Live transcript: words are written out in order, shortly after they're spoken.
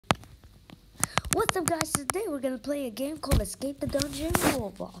What's up guys, today we're gonna play a game called Escape the Dungeon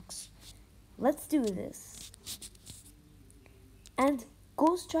Roblox. Let's do this. And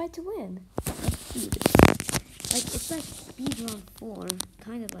Ghost tried to win. Let's do this. Like, it's like speedrun 4,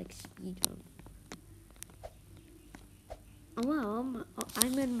 kind of like speedrun. Oh wow,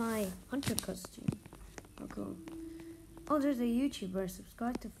 I'm in my hunter costume. Oh cool. Oh, there's a YouTuber.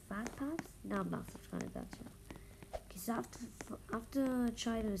 Subscribe to Fat Paps? No, I'm not subscribed to that channel. Okay, so I have to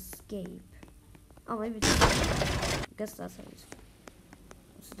try to escape. Oh, maybe I guess that's how it's.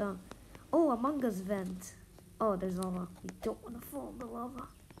 What's that? Oh, Among Us vent. Oh, there's lava. We don't want to fall in the lava.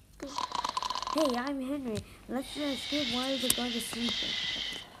 Go. Hey, I'm Henry. Let's escape while the guard is sleeping.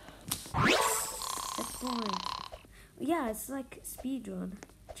 Checkpoint. Yeah, it's like speedrun.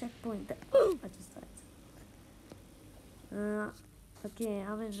 Checkpoint. I just died. Okay,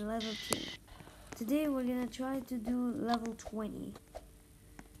 I'm in level 2. Today we're gonna try to do level 20.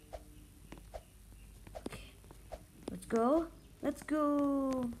 Let's go. Let's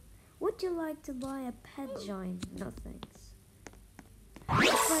go. Would you like to buy a pet giant? No thanks.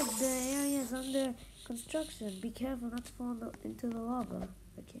 Looks like the area is under construction. Be careful not to fall into the lava.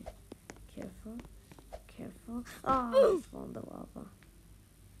 Okay. Careful. Careful. Oh, I fall in the lava.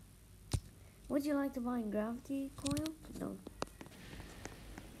 Would you like to buy a gravity coil? No.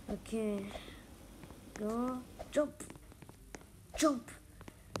 Okay. Go. Jump. Jump.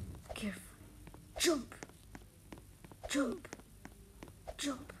 Careful. Jump. Jump.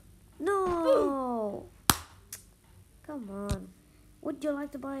 Jump. No! Come on. Would you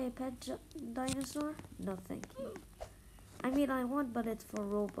like to buy a pet dinosaur? No, thank you. I mean, I want, but it's for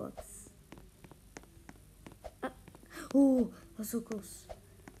Roblox. Oh, that's so close.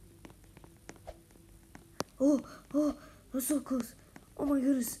 Oh, that's so close. Oh my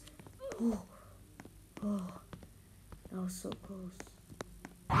goodness. Oh, that was so close.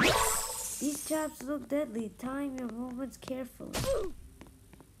 These traps look deadly. Time your movements carefully.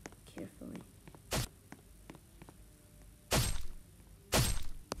 Carefully.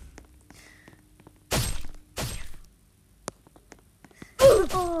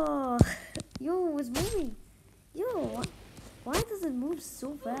 Oh, yo, it was moving. Yo, why does it move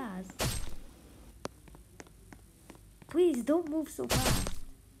so fast? Please don't move so fast.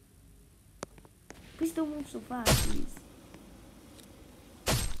 Please don't move so fast, please.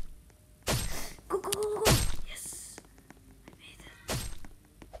 Go, go, go, go! Yes! I made it.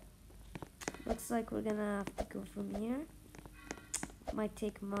 Looks like we're gonna have to go from here. Might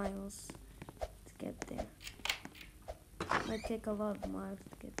take miles to get there. Might take a lot of miles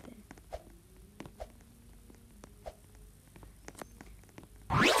to get there.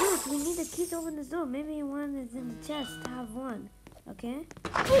 Dude, we need a key to open this door. Maybe one is in the chest. Have one. Okay?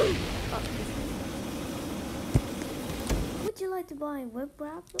 Oh, would you like to buy a web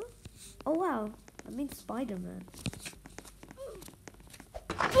wrapper? Oh wow, I mean Spider-Man.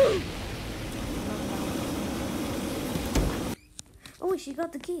 Oh, she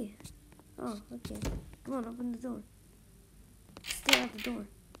got the key. Oh, okay. Come on, open the door. Stay at the door.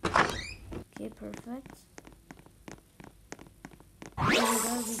 Okay, perfect. Oh, we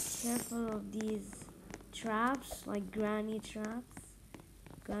gotta be careful of these traps, like granny traps.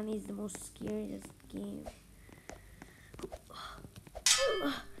 Granny is the most scariest game.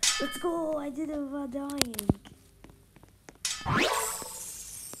 Let's go! I did it without dying.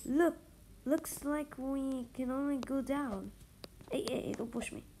 Looks like we can only go down. Hey, don't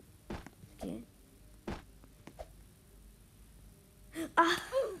push me. Okay. Ah!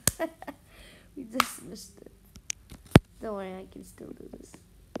 We just missed it. Don't worry, I can still do this.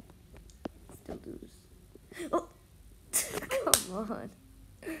 Still do this. Oh! Come on.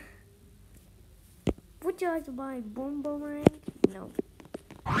 Would you like to buy a boom boomerang? No.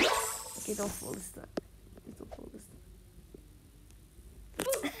 Okay, don't fall this time. Don't fall this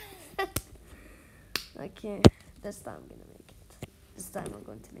time. Okay, this time I'm gonna make it. This time I'm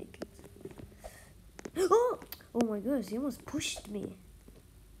going to make it. Oh! Oh my goodness, he almost pushed me.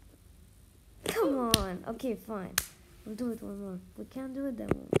 Come on. Okay, fine. We'll do it one more. We can't do it, then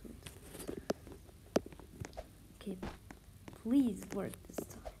we'll do it. Okay, please work this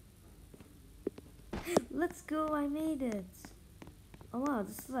time. Let's go, I made it. Oh wow,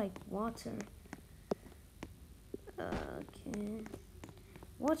 this is like water. Okay.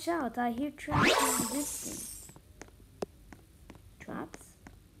 Watch out, I hear traps in the distance. Traps?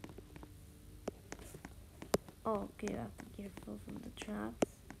 Oh, okay, I have to be careful from the traps.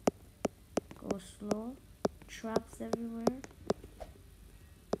 Go slow. Traps everywhere.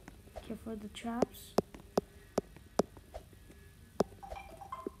 Careful of the traps.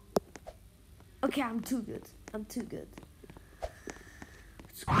 Okay, I'm too good. I'm too good.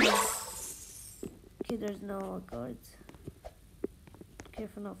 Let's go. Okay, there's no guards.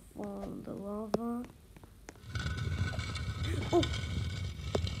 Careful not fall in the lava. Oh!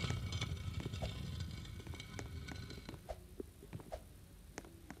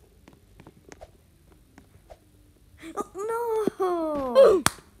 Oh no!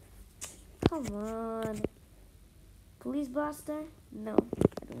 Come on. Police blaster? No, I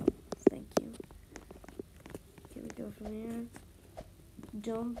don't want. Thank you. Here we go from here.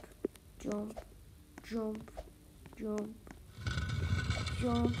 Jump, jump, jump, jump,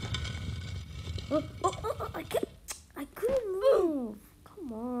 jump. Oh, I couldn't move.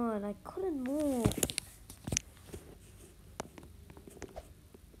 Come on, I couldn't move.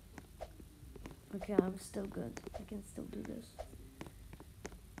 Okay, I'm still good. I can still do this.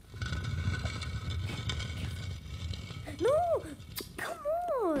 No! Come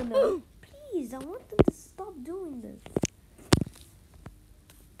on! Please, I want them to stop doing this.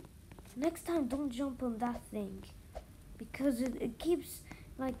 Next time, don't jump on that thing. Because it keeps,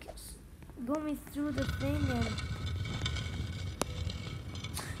 like, going through the thing and...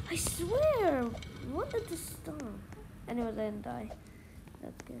 I swear! What did this stop? Anyways, I didn't die.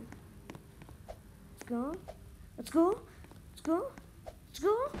 That's good. Let's go. Let's go. Let's go. Let's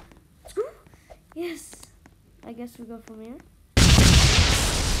go. Let's go. Yes. I guess we go from here.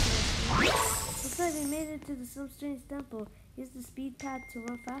 Looks like we made it to the some strange temple. Use the speed pad to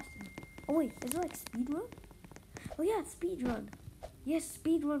run faster. Oh wait, is it like speed run? Oh yeah, it's speed run. Yes,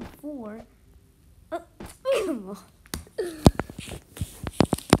 speed run 4. Come on.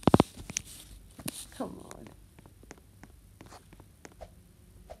 Come on.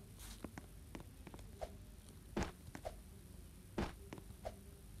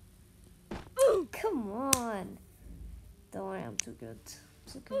 Come on. Don't worry, I'm too good.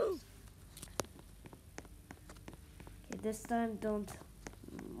 Too good. Okay, this time don't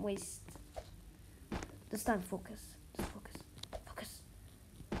waste. This time focus. Just focus. Focus.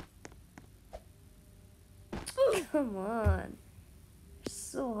 Come on. It's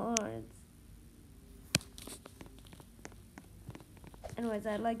so hard. Anyways,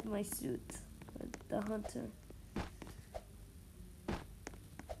 I like my suit. The hunter.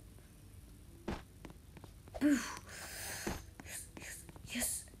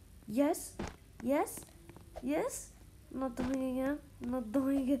 Yes. Yes. Yes. Yes. Not doing again. Not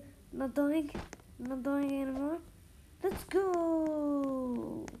doing it. Not doing. Not doing it anymore. Let's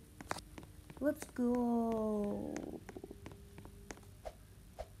go. Let's go.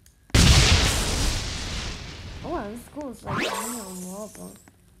 Oh wow, this school is like neon lava.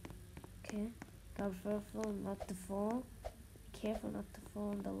 Okay. Gotta be careful not to fall. Be careful not to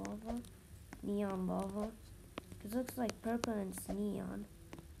fall in the lava. Neon lava. It looks like purple and it's neon.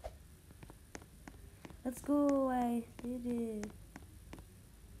 Let's go. I did it.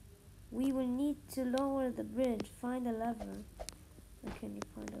 We will need to lower the bridge. Find a lever. Where can you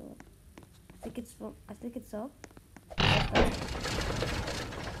find it? I think it's up.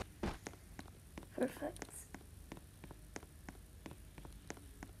 Perfect.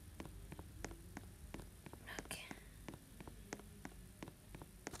 Okay.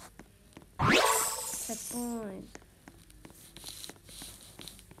 Checkpoint.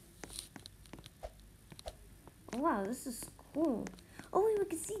 Wow, this is cool. Oh, wait, we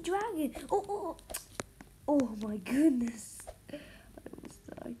can see dragon. Oh my goodness. I almost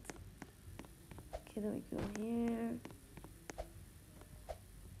died. Okay, then we go here.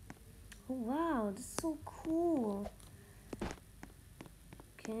 Oh wow, this is so cool.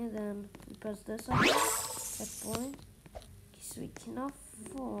 Okay, then we press this on checkpoint. Okay, so we cannot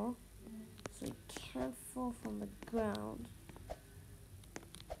fall. So we can't fall from the ground.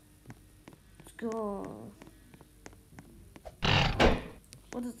 Let's go.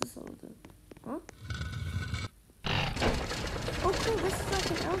 What does this all do? Huh? Oh cool, this is like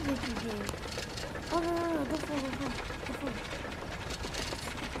an elevator game. Oh no, don't fall, don't fall.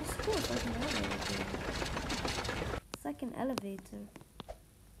 It's cool, it's like an elevator game. It's like an elevator.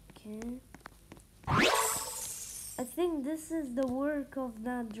 Okay. I think this is the work of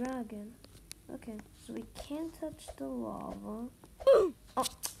that dragon. Okay, so we can't touch the lava. Oh, I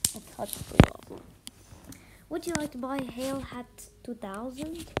touched the lava. Would you like to buy Hail Hat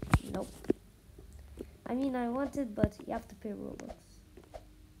 2000? Nope. I mean, I want it, but you have to pay Roblox.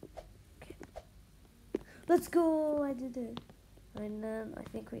 Okay. Let's go! I did it. And then I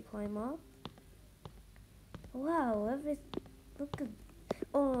think we climb up. Wow, look at...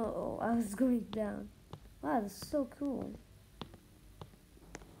 Oh, I was going down. Wow, that's so cool.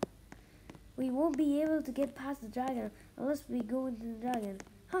 We won't be able to get past the dragon unless we go into the dragon.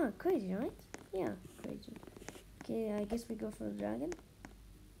 Huh, crazy, right? Yeah, crazy. Okay, I guess we go for the dragon.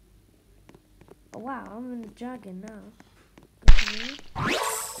 Oh, wow. wow, I'm in the dragon now.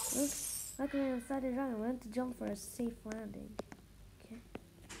 Look, like we're inside the dragon. We want to jump for a safe landing. Okay.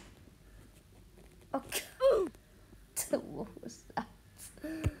 Okay. What was that?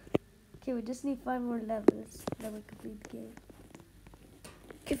 Okay, we just need 5 more levels. Then we complete the game.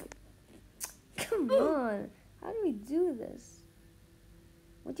 Come on. How do we do this?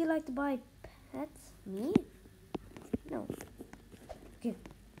 Would you like to buy pets? Me? No. Okay.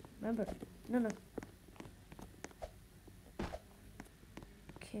 Remember. No.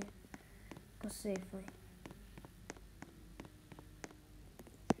 Okay. Go safely.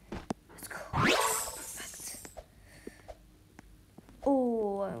 Let's go. Perfect.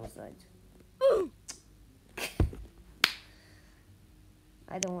 Oh, I almost died.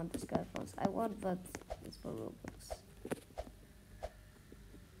 I don't want this guy phones. I want that. It's for Roblox.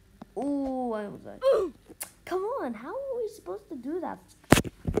 Oh, I almost died. Come on, how are we supposed to do that?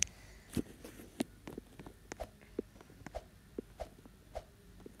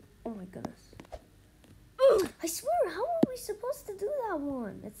 Oh my goodness. I swear, how are we supposed to do that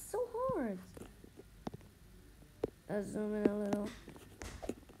one? It's so hard. I'll zoom in a little.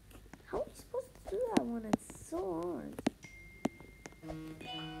 How are we supposed to do that one? It's so hard.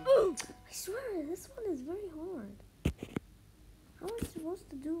 I swear, this one is very hard. How are we supposed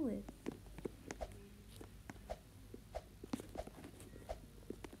to do it?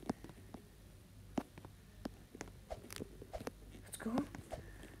 Let's go.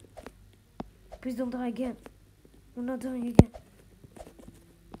 Please don't die again. We're not dying again.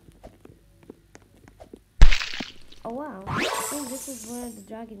 Oh wow. I think this is where the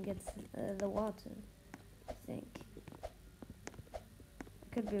dragon gets the water. I think.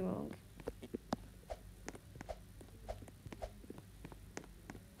 Could be wrong.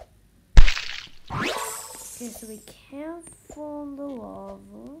 Okay, so we can't fall in the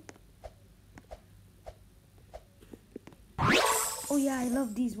lava. Oh yeah, I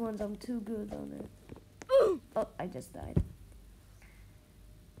love these ones. I'm too good on it. Oh, I just died.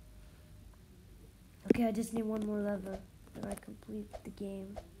 Okay, I just need 1 more level. Then I complete the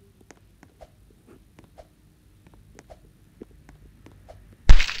game.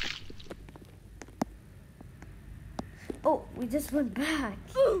 Oh, we just went back.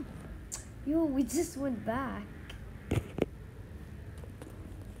 Yo, we just went back.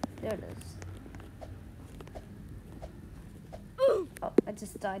 There it is. Oh, I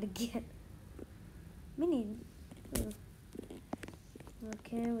just died again. Mini.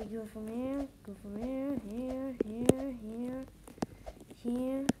 Okay, we go from here. Go from here. Here.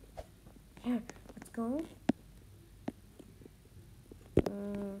 Here. Let's go.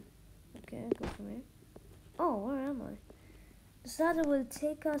 Okay, go from here. Oh, where am I? The saddle will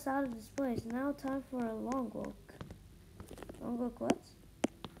take us out of this place. Now time for a long walk. Long walk what?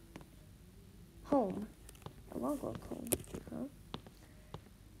 Home. A long walk home. Huh?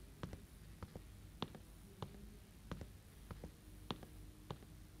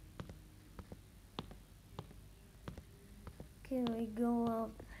 Okay, we go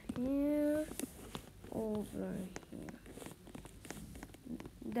up here. Over here.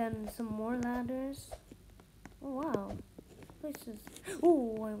 Then some more ladders. Oh wow. This place is...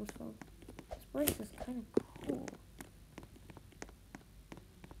 Oh, I almost fell. This place is kind of cool.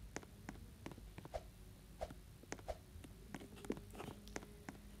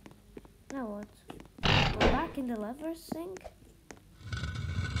 Now what? We're back in the lever sink?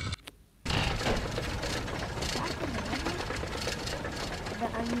 Back in the lever?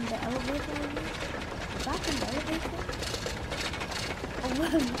 I mean the elevator, I mean? We're back in the elevator? Oh, what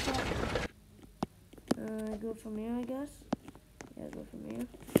am I talking? Go from here, I guess. Yeah, go from here.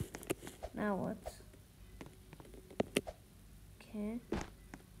 Now what? Okay.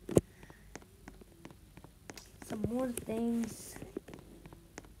 Some more things.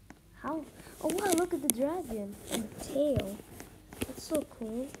 How? Oh wow, look at the dragon and the tail. That's so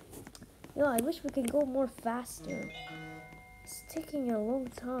cool. Yo, I wish we could go more faster. It's taking a long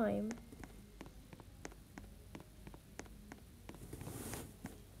time.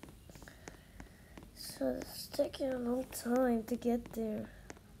 So it's taking a long time to get there.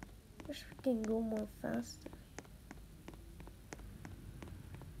 Wish we can go more faster.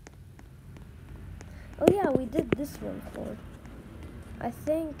 Oh yeah, we did this one before. I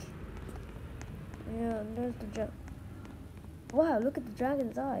think. Yeah, and there's the dragon. Wow, look at the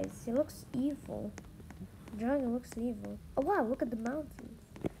dragon's eyes. He looks evil. The dragon looks evil. Oh wow, look at the mountains.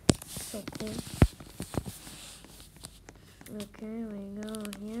 So cool. Okay, we go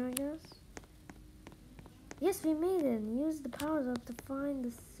here, I guess. Yes, we made it. Use the powers up to find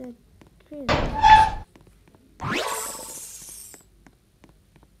the secret.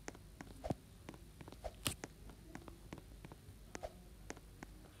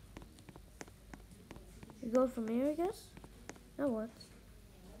 We go from here, I guess? Now what?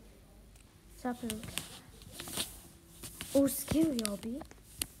 What's happening? Oh, scary, Albie.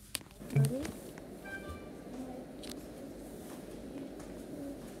 Ready?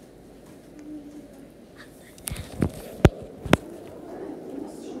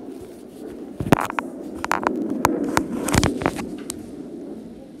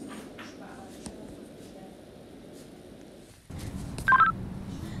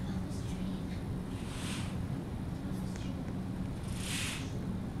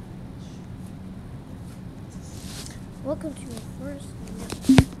 Welcome to your first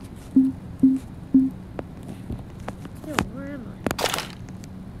night. Yo, where am I?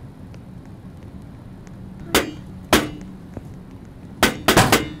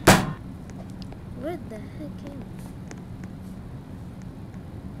 Where the heck am I?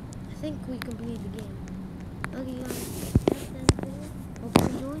 I think we completed the game. Okay, guys.